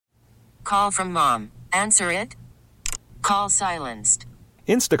Call from mom. Answer it. Call silenced.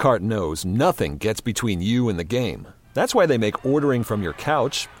 Instacart knows nothing gets between you and the game. That's why they make ordering from your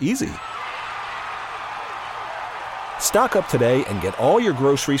couch easy. Stock up today and get all your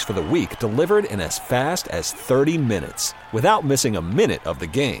groceries for the week delivered in as fast as 30 minutes without missing a minute of the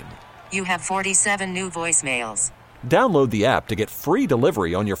game. You have 47 new voicemails. Download the app to get free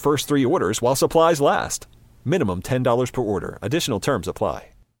delivery on your first 3 orders while supplies last. Minimum $10 per order. Additional terms apply.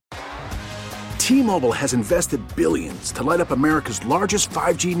 T-Mobile has invested billions to light up America's largest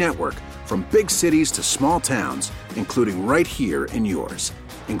 5G network, from big cities to small towns, including right here in yours.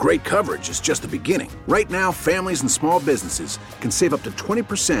 And great coverage is just the beginning. Right now, families and small businesses can save up to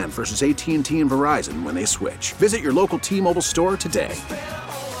 20% versus AT&T and Verizon when they switch. Visit your local T-Mobile store today.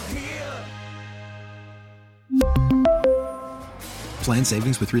 Plan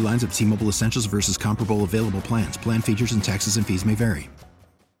savings with 3 lines of T-Mobile Essentials versus comparable available plans. Plan features and taxes and fees may vary.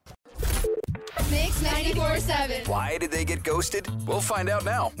 Mix 94.7. Why did they get ghosted? We'll find out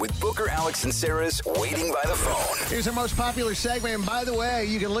now with Booker, Alex, and Sarah's Waiting by the Phone. Here's our most popular segment. And by the way,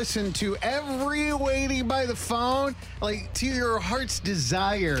 you can listen to every Waiting by the Phone, like to your heart's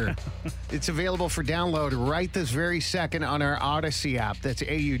desire. It's available for download right this very second on our Odyssey app. That's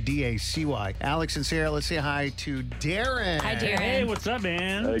AUDACY. Alex and Sarah, let's say hi to Darren. Hi, Darren. Hey, what's up,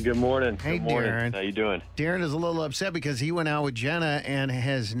 man? Hey, good morning. Hey, good morning. Darren. How you doing? Darren is a little upset because he went out with Jenna and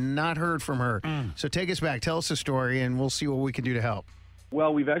has not heard from her. So take us back. Tell us the story, and we'll see what we can do to help.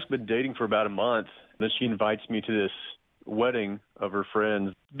 Well, we've actually been dating for about a month. Then she invites me to this wedding of her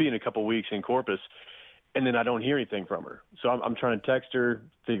friends, be in a couple weeks in Corpus, and then I don't hear anything from her. So I'm trying to text her,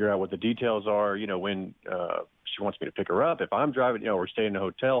 figure out what the details are, when she wants me to pick her up, if I'm driving, we're staying in a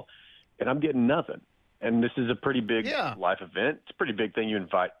hotel, and I'm getting nothing. And this is a pretty big life event. It's a pretty big thing you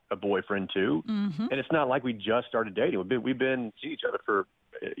invite a boyfriend to. Mm-hmm. And it's not like we just started dating. We've been seeing each other for,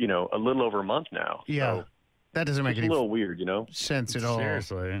 a little over a month now. Yeah. So that doesn't make any a little weird, sense at all.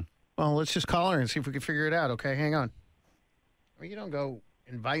 Seriously. Well, let's just call her and see if we can figure it out. Okay, hang on. Well, you don't go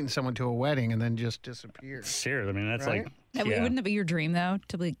inviting someone to a wedding and then just disappear. Seriously, I mean, that's right? Wouldn't it be your dream, though,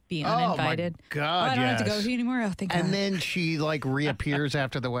 to be uninvited? Oh, my God, I don't have to yes. go with you anymore. Oh, thank God. And then she, reappears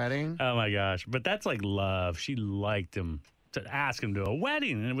after the wedding. Oh, my gosh. But that's like love. She liked him to ask him to a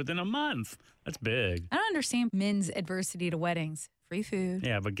wedding and within a month. That's big. I don't understand men's adversity to weddings. Free food.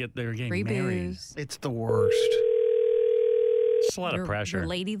 Yeah, but they're getting free married. booze. It's the worst. It's a lot of pressure. Your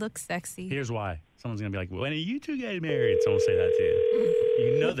lady looks sexy. Here's why. Someone's going to be like, when are you two getting married? Someone will say that to you.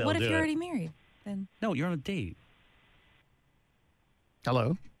 You know they'll do it. What if you're already married? Then no, you're on a date.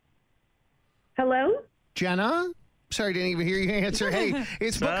 Hello? Hello? Jenna? Sorry, didn't even hear you answer. Hey,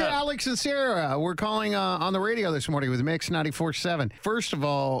 it's Booker, Alex, and Sarah. We're calling on the radio this morning with Mix 94.7. First of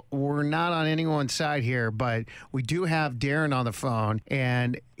all, we're not on anyone's side here, but we do have Darren on the phone,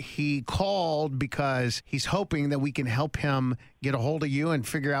 and he called because he's hoping that we can help him get a hold of you and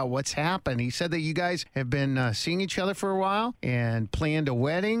figure out what's happened. He said that you guys have been seeing each other for a while and planned a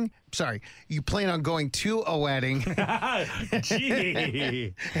wedding. Sorry, you plan on going to a wedding.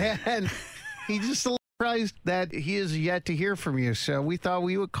 Gee. And he just surprised that he is yet to hear from you. So we thought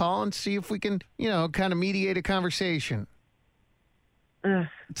we would call and see if we can, kind of mediate a conversation.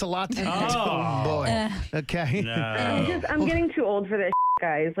 It's a lot to oh boy. Okay. No. I'm getting too old for this,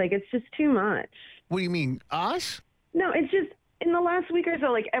 guys. It's just too much. What do you mean, us? No, it's just in the last week or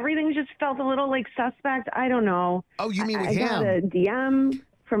so, everything just felt a little suspect. I don't know. Oh, you mean with I him? got a DM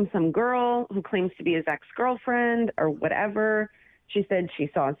from some girl who claims to be his ex-girlfriend or whatever. She said she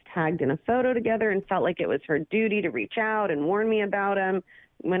saw us tagged in a photo together and felt like it was her duty to reach out and warn me about him.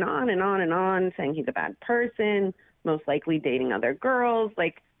 Went on and on and on, saying he's a bad person, most likely dating other girls.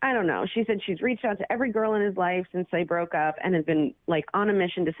 I don't know. She said she's reached out to every girl in his life since they broke up and has been, on a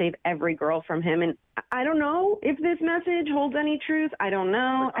mission to save every girl from him. And I don't know if this message holds any truth. I don't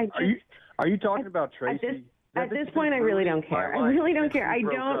know. Are you talking about Tracy? At this point, I really don't care. I really don't care. I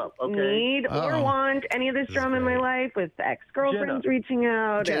don't need or want any of this drama in my life with ex-girlfriends reaching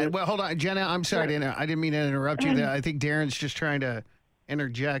out. Well, hold on. Jenna, I'm sorry. I didn't mean to interrupt you there. I think Darren's just trying to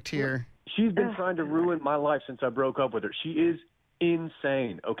interject here. She's been trying to ruin my life since I broke up with her. She is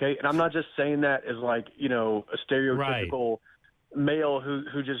insane, okay? And I'm not just saying that as a stereotypical male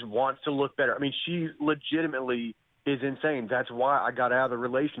who just wants to look better. I mean, she legitimately is insane. That's why I got out of the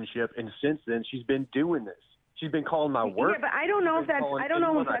relationship, and since then she's been doing this. She's been calling my work. Yeah, but I don't know if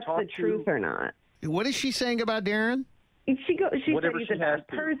that's the truth or not. What is she saying about Darren? She said he's a bad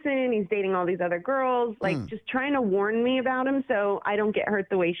person. He's dating all these other girls, just trying to warn me about him so I don't get hurt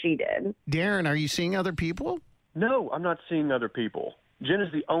the way she did. Darren, are you seeing other people? No, I'm not seeing other people. Jen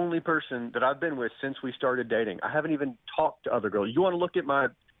is the only person that I've been with since we started dating. I haven't even talked to other girls. You want to look at my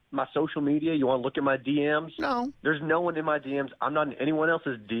my social media? You want to look at my DMs? No. There's no one in my DMs. I'm not in anyone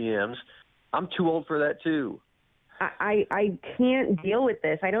else's DMs. I'm too old for that, too. I can't deal with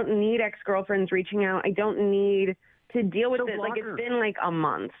this. I don't need ex-girlfriends reaching out. I don't need to deal with So this. Like, block it's her. been like a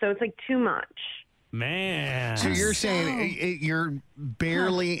month, so it's like too much. Man. So you're saying you're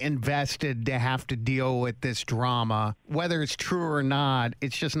barely invested to have to deal with this drama, whether it's true or not.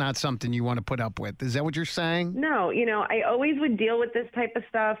 It's just not something you want to put up with. Is that what you're saying? No, I always would deal with this type of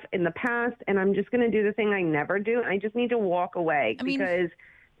stuff in the past, and I'm just going to do the thing I never do. I just need to walk away because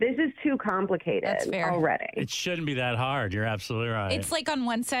this is too complicated already. It shouldn't be that hard. You're absolutely right. It's like on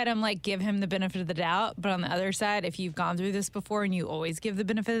one side, I'm like, give him the benefit of the doubt. But on the other side, if you've gone through this before and you always give the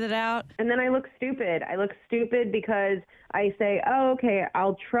benefit of the doubt. And then I look stupid. I look stupid because I say, oh, okay,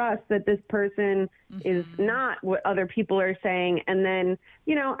 I'll trust that this person is not what other people are saying. And then,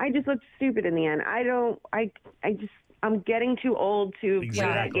 I just look stupid in the end. I'm getting too old to play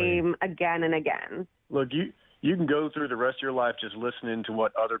that game again and again. Look, you can go through the rest of your life just listening to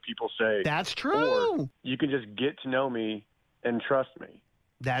what other people say. That's true. Or you can just get to know me and trust me.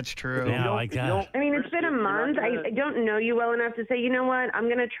 That's true. Yeah, like that. I mean, it's been a month. I don't know you well enough to say, you know what, I'm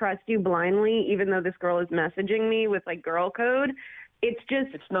going to trust you blindly, even though this girl is messaging me with, like, girl code. It's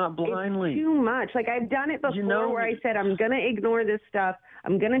not blindly. It's too much. Like, I've done it before where I said, I'm going to ignore this stuff.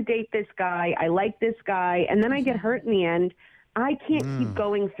 I'm going to date this guy. I like this guy. And then I get hurt in the end. I can't keep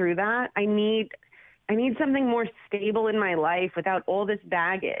going through that. I need something more stable in my life without all this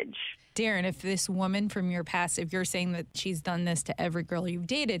baggage. Darren, if this woman from your past, if you're saying that she's done this to every girl you've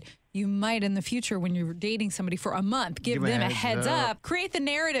dated, you might in the future when you're dating somebody for a month, give them a heads up, create the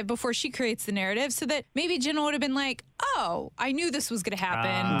narrative before she creates the narrative so that maybe Jenna would have been like, oh, I knew this was going to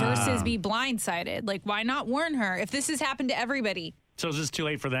happen versus be blindsided. Like, why not warn her if this has happened to everybody? So is this too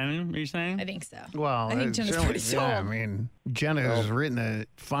late for them, are you saying? I think so. Well, I think Jenna's pretty sold. Yeah, I mean, Jenna has written the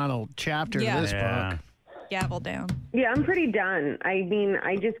final chapter of this book. Gavel down. Yeah, I'm pretty done. I mean,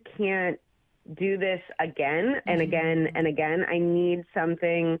 I just can't do this again and again and again. I need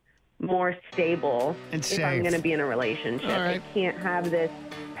something more stable and if I'm going to be in a relationship. I can't have this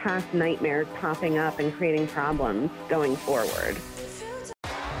past nightmares popping up and creating problems going forward.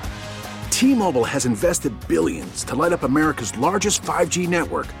 T-Mobile has invested billions to light up America's largest 5G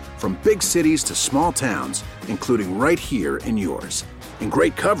network, from big cities to small towns, including right here in yours. And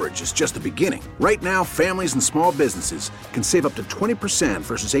great coverage is just the beginning. Right now, families and small businesses can save up to 20%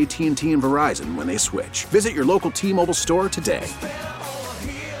 versus AT&T and Verizon when they switch. Visit your local T-Mobile store today.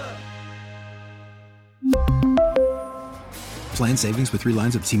 Plan savings with 3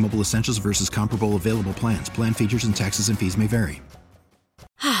 lines of T-Mobile Essentials versus comparable available plans. Plan features and taxes and fees may vary.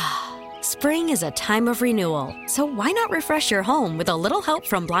 Spring is a time of renewal, so why not refresh your home with a little help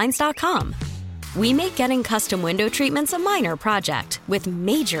from Blinds.com? We make getting custom window treatments a minor project with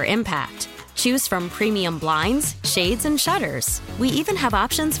major impact. Choose from premium blinds, shades, and shutters. We even have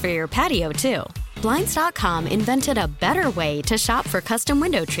options for your patio, too. Blinds.com invented a better way to shop for custom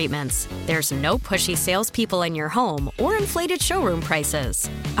window treatments. There's no pushy salespeople in your home or inflated showroom prices.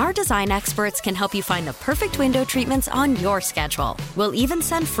 Our design experts can help you find the perfect window treatments on your schedule. We'll even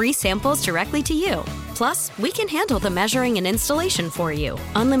send free samples directly to you. Plus, we can handle the measuring and installation for you.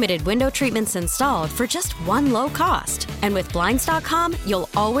 Unlimited window treatments installed for just one low cost. And with Blinds.com, you'll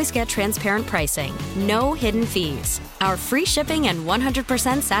always get transparent pricing. No hidden fees. Our free shipping and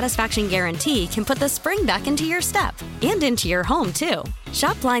 100% satisfaction guarantee can put the spring back into your step and into your home, too.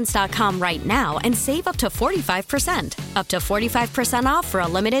 Shop Blinds.com right now and save up to 45%. Up to 45% off for a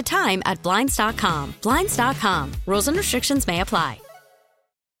limited time at Blinds.com. Blinds.com. Rules and restrictions may apply.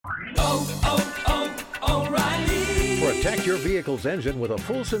 Protect your vehicle's engine with a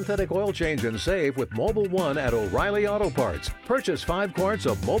full synthetic oil change and save with Mobil 1 at O'Reilly Auto Parts. Purchase 5 quarts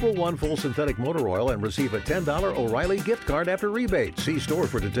of Mobil 1 full synthetic motor oil and receive a $10 O'Reilly gift card after rebate. See store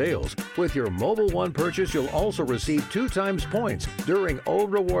for details. With your Mobil 1 purchase, you'll also receive 2 times points during O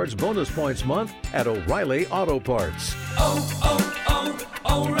Rewards Bonus Points Month at O'Reilly Auto Parts.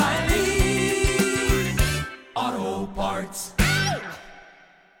 O'Reilly.